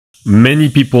many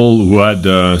people who had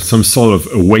some sort of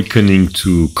awakening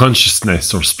to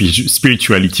consciousness or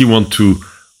spirituality want to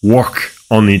work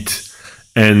on it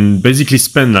and basically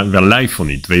spend their life on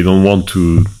it. They don't want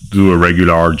to do a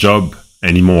regular job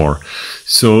anymore.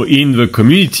 So in the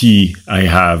community I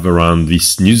have around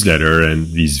this newsletter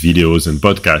and these videos and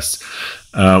podcasts,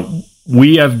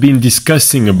 we have been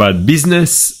discussing about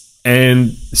business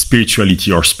and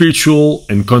spirituality, or spiritual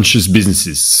and conscious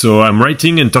businesses. So I'm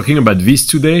writing and talking about this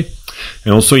today,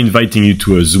 and also inviting you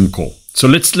to a Zoom call. So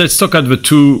let's talk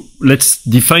about let's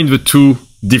define the two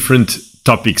different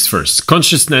topics first.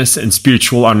 Consciousness and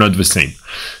spiritual are not the same.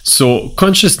 So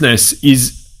consciousness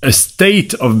is a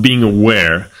state of being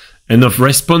aware and of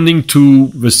responding to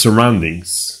the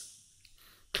surroundings.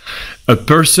 A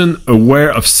person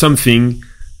aware of something,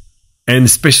 and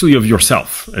especially of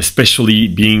yourself, especially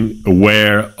being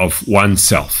aware of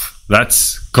oneself.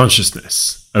 That's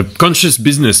consciousness. A conscious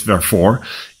business, therefore,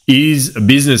 is a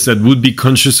business that would be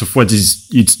conscious of what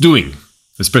it's doing,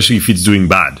 especially if it's doing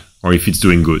bad or if it's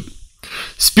doing good.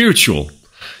 Spiritual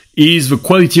is the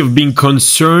quality of being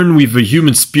concerned with the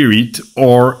human spirit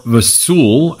or the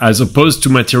soul as opposed to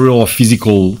material or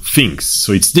physical things.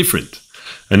 So it's different.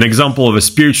 An example of a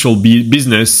spiritual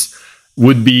business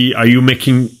would be, are you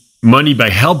making money by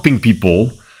helping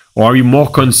people, or are you more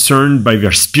concerned by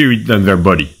their spirit than their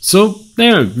body? So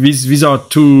these are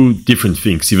two different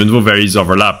things, even though there is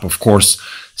overlap. Of course,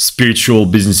 spiritual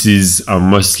businesses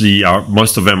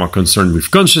most of them are concerned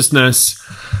with consciousness,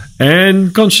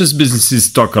 and conscious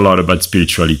businesses talk a lot about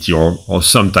spirituality, or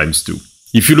sometimes do.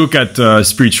 If you look at a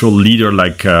spiritual leader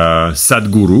like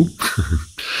Sadhguru,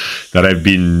 that I've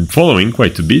been following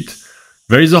quite a bit,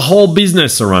 there is a whole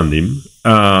business around him.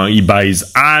 He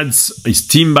buys ads, his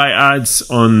team buy ads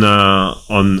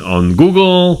on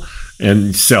Google,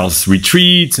 and sells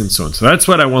retreats and so on. So that's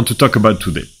what I want to talk about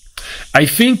today. I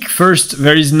think first,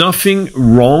 there is nothing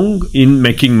wrong in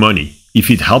making money if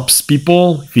it helps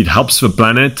people, if it helps the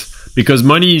planet, because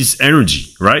money is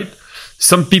energy, right?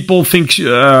 Some people think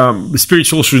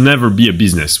spiritual should never be a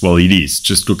business. Well, it is.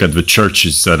 Just look at the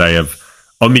churches that I have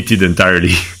omitted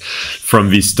entirely from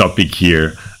this topic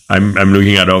here. I'm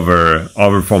looking at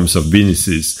other forms of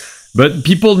businesses. But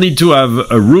people need to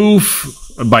have a roof,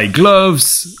 buy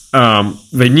gloves.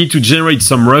 They need to generate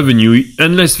some revenue,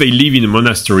 unless they live in a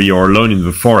monastery or alone in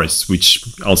the forest, which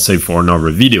I'll save for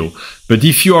another video. But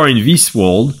if you are in this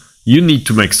world, you need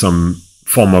to make some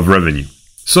form of revenue.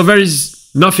 So there is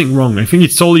nothing wrong. I think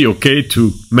it's totally okay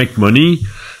to make money,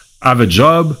 have a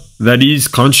job that is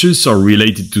conscious or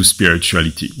related to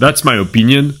spirituality. That's my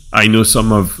opinion. I know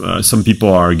some people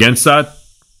are against that.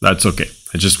 That's okay.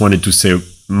 I just wanted to say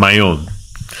my own.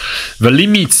 The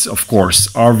limits, of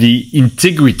course, are the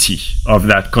integrity of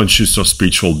that conscious or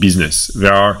spiritual business.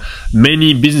 There are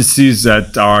many businesses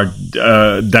that are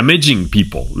damaging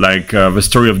people, like the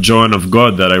story of Joan of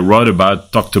God that I wrote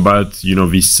about, talked about,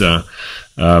 this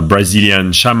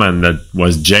Brazilian shaman that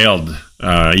was jailed,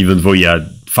 even though he had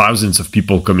thousands of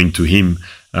people coming to him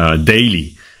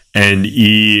daily, and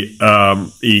he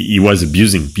was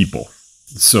abusing people.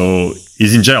 So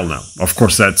he's in jail now. Of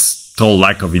course, that's total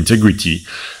lack of integrity.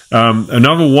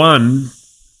 Another one,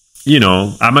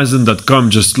 Amazon.com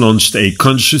just launched a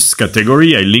conscious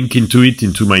category. I link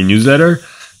into my newsletter.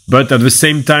 But at the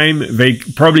same time, they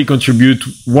probably contribute,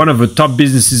 one of the top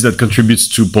businesses that contributes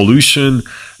to pollution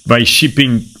by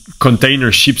shipping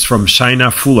container ships from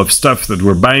China full of stuff that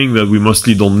we're buying that we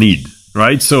mostly don't need,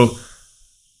 right? So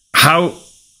how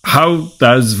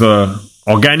does the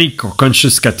organic or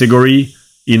conscious category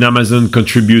in Amazon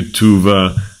contribute to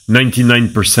the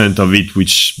 99% of it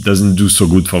which doesn't do so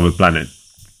good for the planet?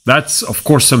 That's, of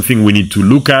course, something we need to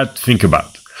look at, think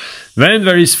about. Then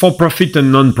there is for-profit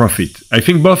and non-profit. I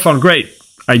think both are great.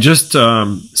 I just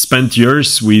spent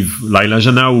years with Laila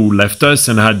Jana, who left us,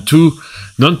 and had two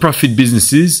non-profit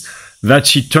businesses that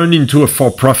she turned into a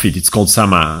for-profit. It's called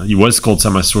Sama. It was called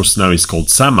Sama Source, now it's called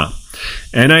Sama.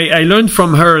 And I learned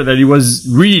from her that it was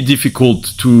really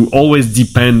difficult to always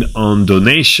depend on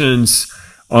donations,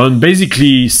 on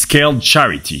basically scaled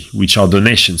charity, which are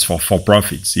donations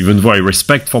for-profits. Even though I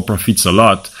respect for-profits a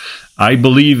lot, I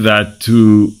believe that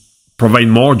to provide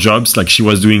more jobs like she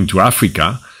was doing to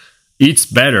Africa, it's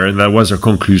better, and that was her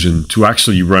conclusion, to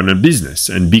actually run a business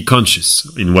and be conscious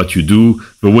in what you do,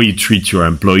 the way you treat your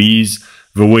employees,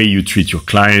 the way you treat your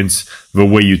clients, the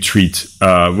way you treat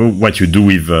what you do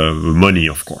with money,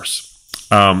 of course.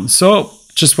 So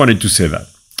just wanted to say that.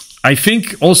 I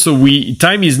think also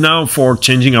time is now for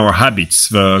changing our habits.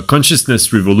 The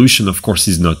consciousness revolution, of course,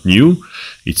 is not new.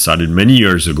 It started many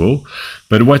years ago.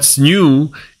 But what's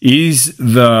new is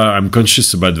I'm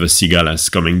conscious about the cigalas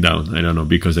coming down. I don't know,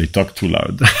 because I talk too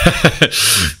loud.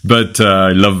 But I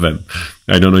love them.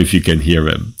 I don't know if you can hear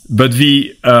them. But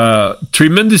the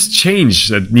tremendous change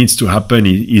that needs to happen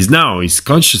is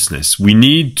consciousness. We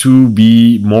need to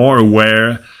be more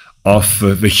aware of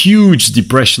the huge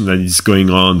depression that is going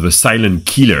on, the silent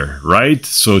killer, right?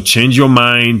 So change your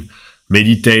mind,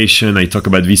 meditation. I talk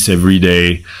about this every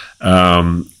day.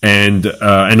 And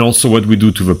also what we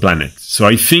do to the planet. So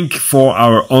I think for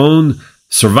our own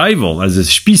survival as a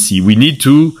species, we need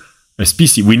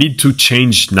to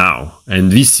change now.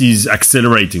 And this is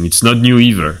accelerating. It's not new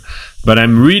either. But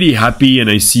I'm really happy,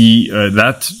 and I see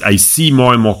that I see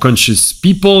more and more conscious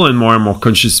people and more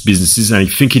conscious businesses. And I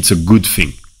think it's a good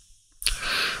thing.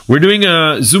 We're doing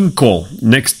a Zoom call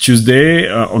next Tuesday,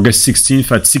 August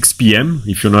 16th at 6 p.m.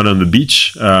 If you're not on the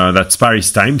beach, that's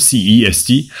Paris time,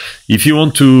 CEST. If you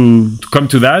want to come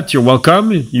to that, you're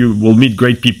welcome. You will meet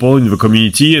great people in the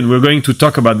community, and we're going to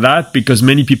talk about that because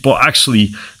many people actually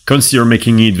consider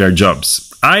making it their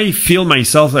jobs. I feel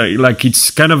myself like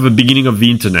it's kind of the beginning of the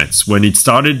internet. When it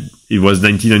started, it was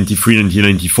 1993,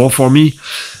 1994 for me.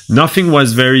 Nothing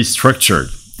was very structured.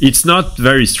 It's not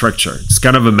very structured. It's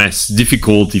kind of a mess.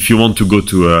 Difficult if you want to go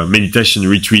to a meditation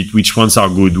retreat. Which ones are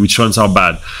good? Which ones are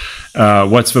bad?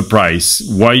 What's the price?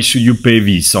 Why should you pay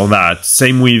this or that?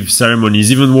 Same with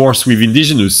ceremonies. Even worse with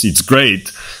indigenous. It's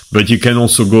great, but you can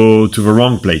also go to the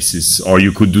wrong places, or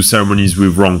you could do ceremonies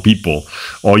with wrong people,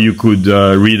 or you could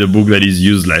read a book that is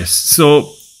useless.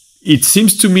 So it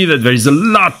seems to me that there is a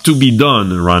lot to be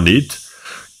done around it,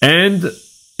 and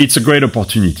it's a great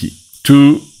opportunity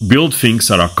to build things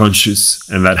that are conscious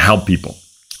and that help people.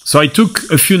 So I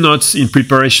took a few notes in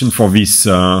preparation for this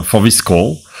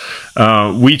call,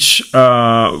 which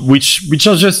are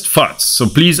just thoughts. So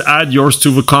please add yours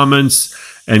to the comments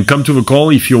and come to the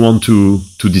call if you want to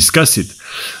discuss it.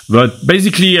 But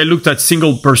basically, I looked at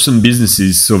single-person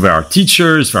businesses. So there are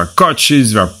teachers, there are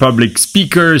coaches, there are public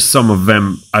speakers. Some of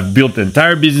them have built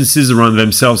entire businesses around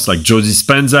themselves, like Joe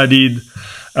Dispenza did.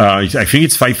 I think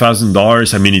it's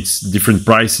 $5,000. I mean, it's different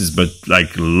prices, but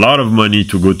like a lot of money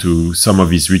to go to some of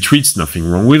these retreats. Nothing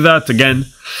wrong with that. Again,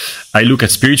 I look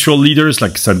at spiritual leaders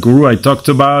like Sadhguru I talked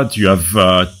about. You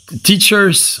have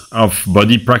teachers of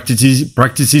body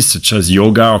practices such as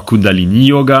yoga or Kundalini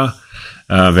yoga.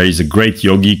 There is a great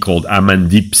yogi called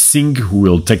Amandeep Singh who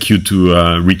will take you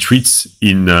to retreats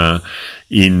in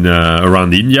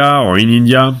around India or in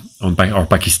India or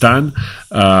Pakistan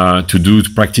to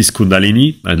practice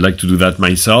Kundalini. I'd like to do that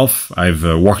myself. I've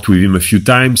worked with him a few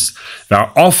times. There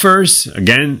are offers,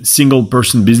 again,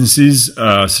 single-person businesses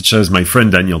such as my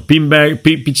friend Daniel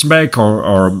Pitchbeck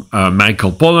or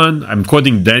Michael Pollan. I'm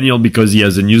quoting Daniel because he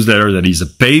has a newsletter that is a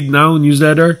paid now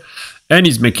newsletter, and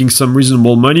he's making some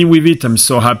reasonable money with it. I'm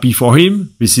so happy for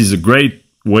him. This is a great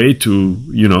way to,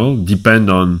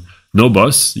 depend on no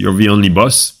boss. You're the only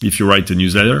boss if you write a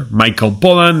newsletter. Michael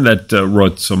Pollan that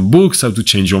wrote some books, How to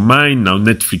Change Your Mind, now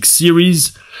Netflix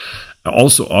series.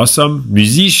 Also awesome.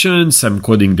 Musicians, I'm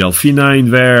quoting Delphina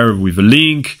in there with a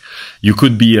link. You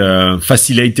could be a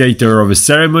facilitator of a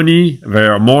ceremony.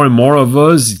 There are more and more of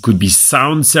us. It could be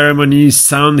sound ceremonies,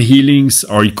 sound healings,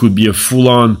 or it could be a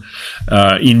full-on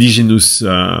indigenous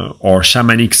or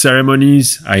shamanic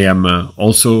ceremonies. I am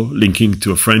also linking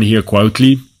to a friend here,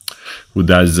 Kwautli, who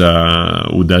does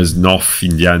North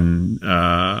Indian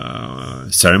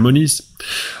ceremonies.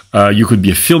 You could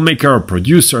be a filmmaker, a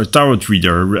producer, a tarot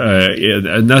reader,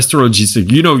 an astrologist.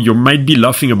 You might be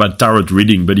laughing about tarot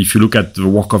reading, but if you look at the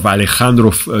work of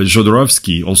Alejandro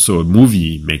Jodorowsky, also a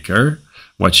movie maker,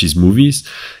 watch his movies,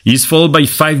 he's followed by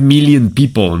 5 million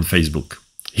people on Facebook.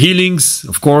 Healings,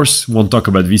 of course, won't talk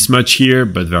about this much here,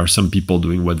 but there are some people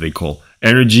doing what they call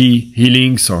energy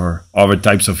healings or other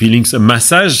types of healings. A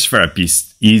massage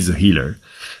therapist is a healer.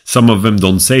 Some of them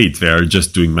don't say it. They are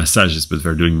just doing massages, but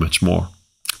they're doing much more,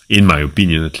 in my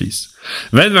opinion, at least.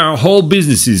 Then there are whole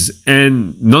businesses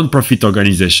and non-profit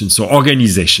organizations. So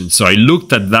I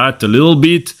looked at that a little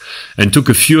bit and took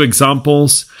a few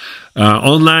examples.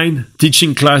 Online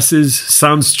teaching classes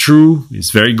sounds true.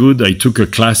 It's very good. I took a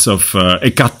class of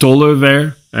Eckhart Tolle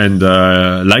there and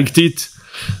liked it.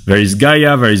 There is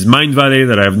Gaia, there is Mind Valley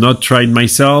that I have not tried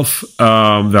myself. There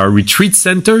are retreat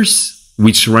centers,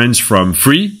 which range from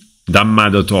free,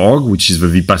 Dhamma.org, which is the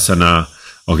Vipassana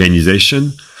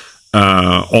organization,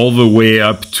 all the way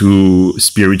up to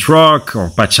Spirit Rock or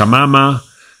Pachamama.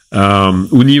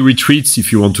 Uni retreats,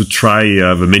 if you want to try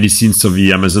the medicines of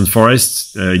the Amazon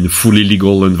forest in a fully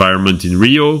legal environment in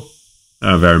Rio.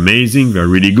 They're amazing. They're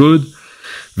really good.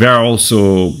 There are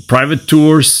also private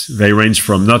tours. They range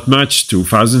from not much to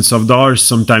thousands of dollars.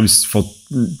 Sometimes for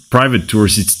private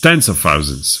tours, it's tens of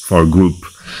thousands for a group.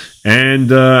 And,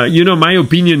 my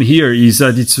opinion here is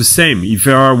that it's the same. If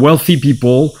there are wealthy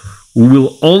people who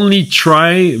will only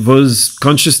try those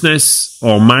consciousness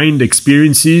or mind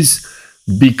experiences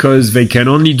because they can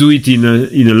only do it in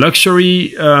a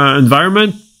luxury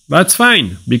environment, that's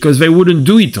fine, because they wouldn't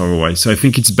do it otherwise. So I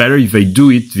think it's better if they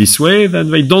do it this way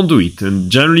than they don't do it.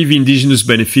 And generally, the indigenous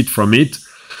benefit from it.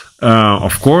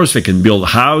 Of course, they can build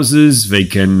houses, they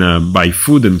can buy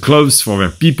food and clothes for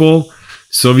their people.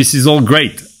 So this is all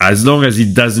great, as long as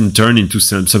it doesn't turn into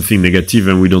something negative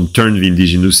and we don't turn the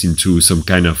indigenous into some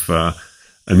kind of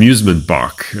amusement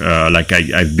park. Like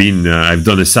I've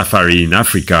done a safari in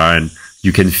Africa, and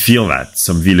you can feel that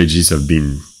some villages have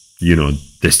been,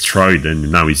 destroyed,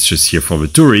 and now it's just here for the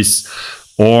tourists,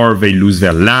 or they lose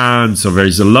their land. So there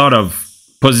is a lot of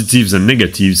positives and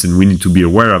negatives, and we need to be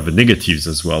aware of the negatives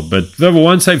as well. But the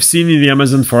ones I've seen in the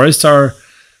Amazon forest are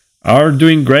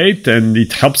doing great, and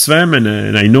it helps them,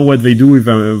 and I know what they do with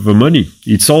the money.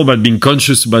 It's all about being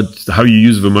conscious about how you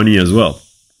use the money as well.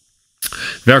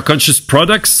 There are conscious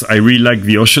products. I really like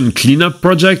the Ocean Cleanup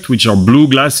Project, which are blue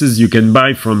glasses you can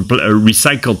buy from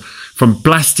recycled from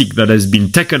plastic that has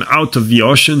been taken out of the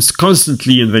oceans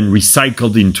constantly and then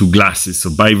recycled into glasses. So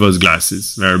buy those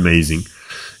glasses. They're amazing.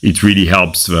 It really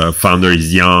helps. The founder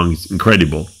is young. It's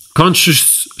incredible.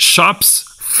 Conscious shops.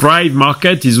 Thrive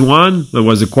Market is one that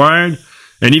was acquired.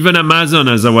 And even Amazon,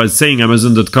 as I was saying,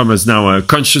 Amazon.com has now a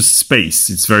conscious space.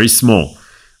 It's very small.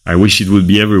 I wish it would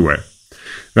be everywhere.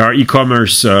 There are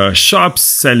e-commerce shops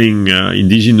selling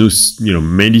indigenous,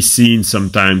 medicine,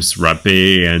 sometimes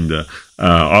rapé, and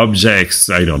objects,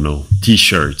 I don't know,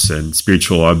 T-shirts and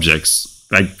spiritual objects.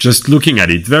 Like, just looking at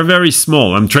it, they're very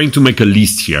small. I'm trying to make a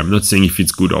list here. I'm not saying if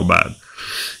it's good or bad.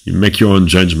 You make your own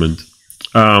judgment.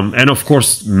 And of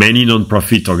course, many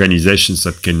non-profit organizations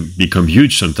that can become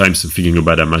huge. Sometimes I'm thinking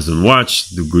about Amazon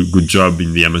Watch, do good job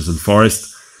in the Amazon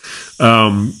forest.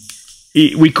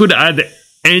 We could add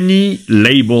any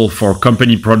label for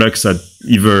company products that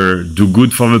either do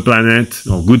good for the planet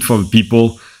or good for the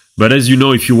people. But as you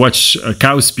know, if you watch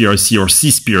Cowspiracy or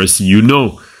Seaspiracy, you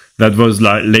know that those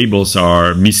labels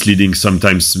are misleading,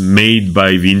 sometimes made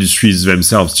by the industries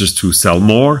themselves just to sell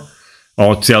more,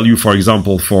 or tell you, for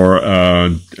example, for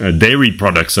dairy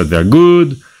products that they're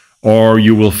good, or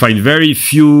you will find very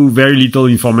little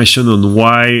information on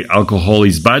why alcohol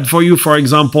is bad for you, for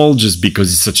example, just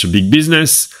because it's such a big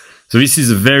business. So this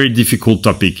is a very difficult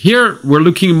topic. Here, we're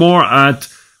looking more at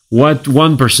what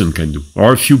one person can do,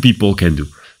 or a few people can do,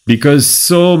 because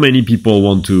so many people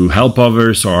want to help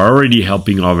others or are already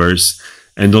helping others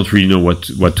and don't really know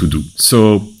what to do.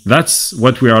 So that's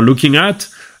what we are looking at.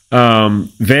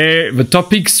 The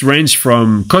topics range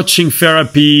from coaching,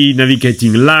 therapy,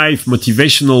 navigating life,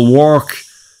 motivational work,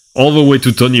 all the way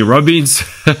to Tony Robbins,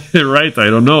 right? I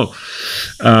don't know.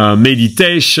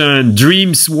 Meditation,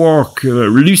 dreams work,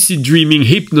 lucid dreaming,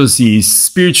 hypnosis,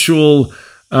 spiritual,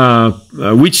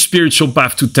 which spiritual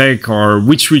path to take or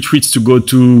which retreats to go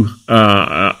to,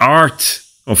 art,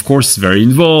 of course, very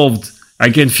involved. I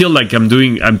can feel like I'm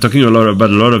talking about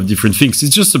a lot of different things.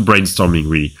 It's just a brainstorming,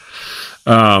 really.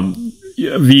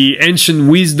 The ancient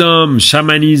wisdom,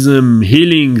 shamanism,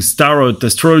 healing, tarot,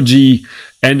 astrology,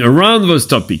 and around those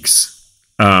topics,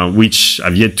 which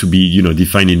have yet to be,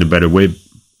 defined in a better way,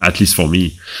 at least for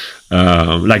me.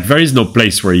 Like there is no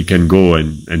place where you can go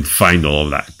and find all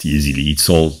of that easily. It's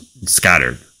all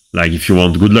scattered. Like if you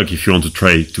want, good luck if you want to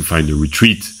try to find a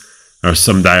retreat or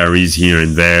some diaries here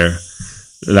and there.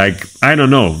 Like, I don't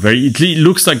know. It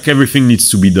looks like everything needs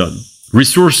to be done.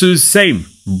 Resources, same.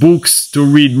 Books to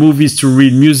read, movies to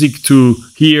read, music to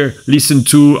hear, listen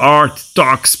to, art,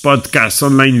 talks, podcasts,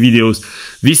 online videos.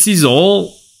 This is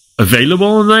all available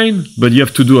online, but you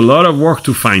have to do a lot of work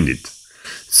to find it.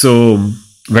 So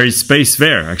there is space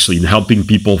there, actually, in helping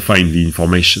people find the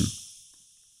information.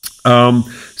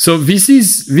 So this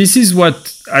is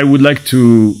what I would like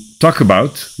to talk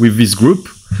about with this group.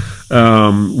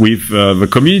 With the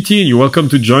community. You're welcome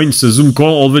to join. It's a Zoom call.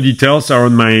 All the details are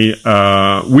on my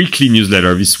weekly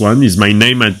newsletter. This one is my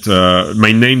name at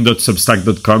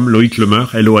myname.substack.com, Loic Lemeur,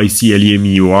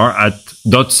 LOICLEMEUR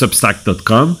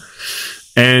 @substack.com.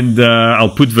 And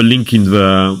I'll put the link in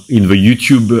the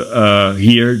YouTube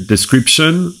here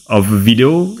description of the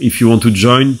video if you want to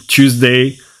join.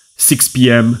 Tuesday, 6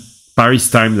 p.m. Paris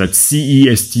time. That's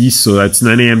CEST, so that's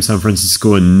 9 a.m. San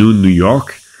Francisco and noon New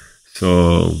York.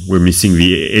 So we're missing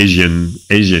the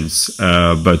Asians,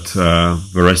 but the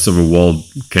rest of the world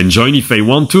can join if they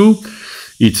want to.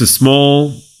 It's a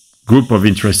small group of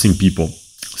interesting people.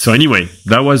 So anyway,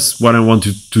 that was what I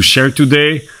wanted to share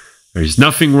today. There is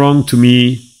nothing wrong to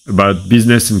me about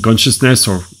business and consciousness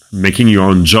or making your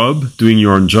own job, doing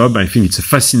your own job. I think it's a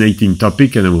fascinating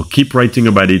topic, and I will keep writing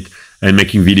about it and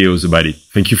making videos about it.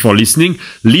 Thank you for listening.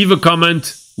 Leave a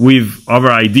comment with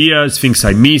other ideas, things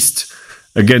I missed.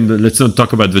 Again, let's not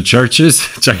talk about the churches,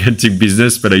 gigantic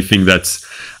business, but I think that's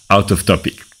out of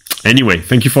topic. Anyway,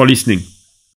 thank you for listening.